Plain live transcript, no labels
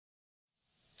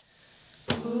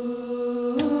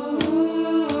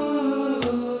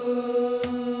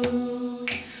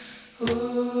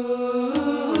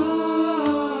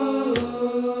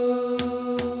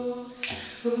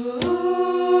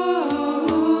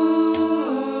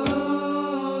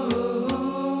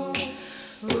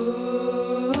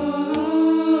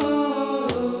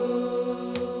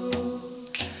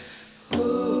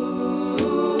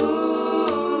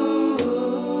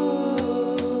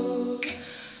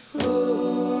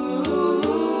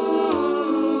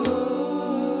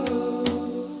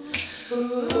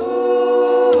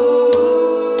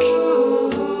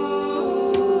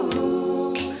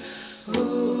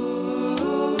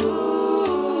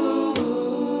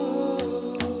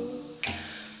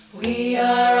We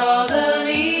are all the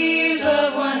leaves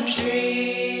of one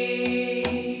tree.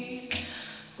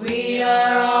 We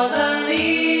are all the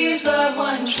leaves of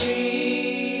one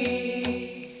tree.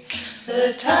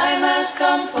 The time has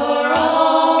come for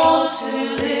all to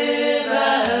live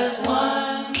as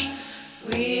one.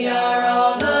 We are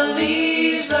all the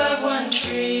leaves of one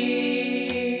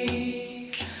tree.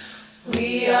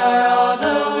 We are all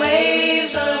the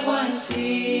waves of one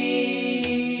sea.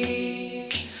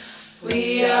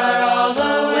 We are all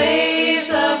the waves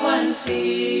of one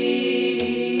sea.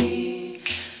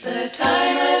 The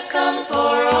time has come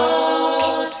for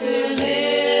all to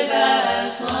live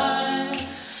as one.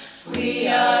 We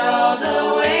are all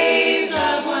the waves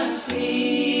of one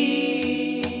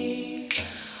sea.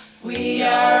 We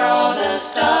are all the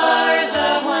stars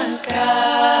of one sky.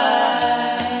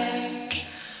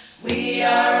 We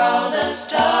are all the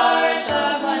stars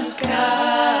of one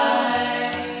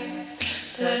sky.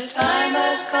 The time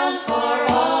has come for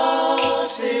all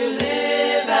to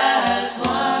live as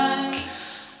one.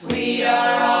 We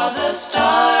are all the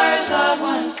stars of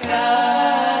one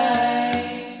sky.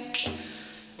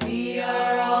 We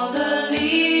are all the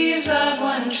leaves of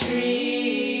one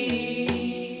tree.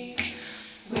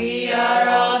 We are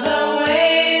all the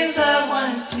waves of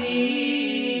one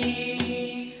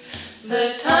sea.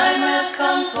 The time has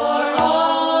come for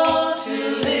all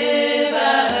to live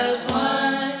as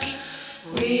one.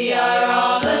 We are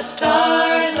all the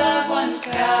stars of one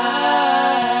sky.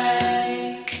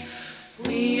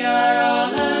 We are all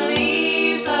the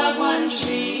leaves of one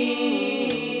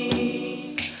tree.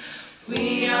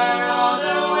 We are all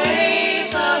the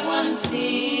waves of one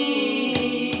sea.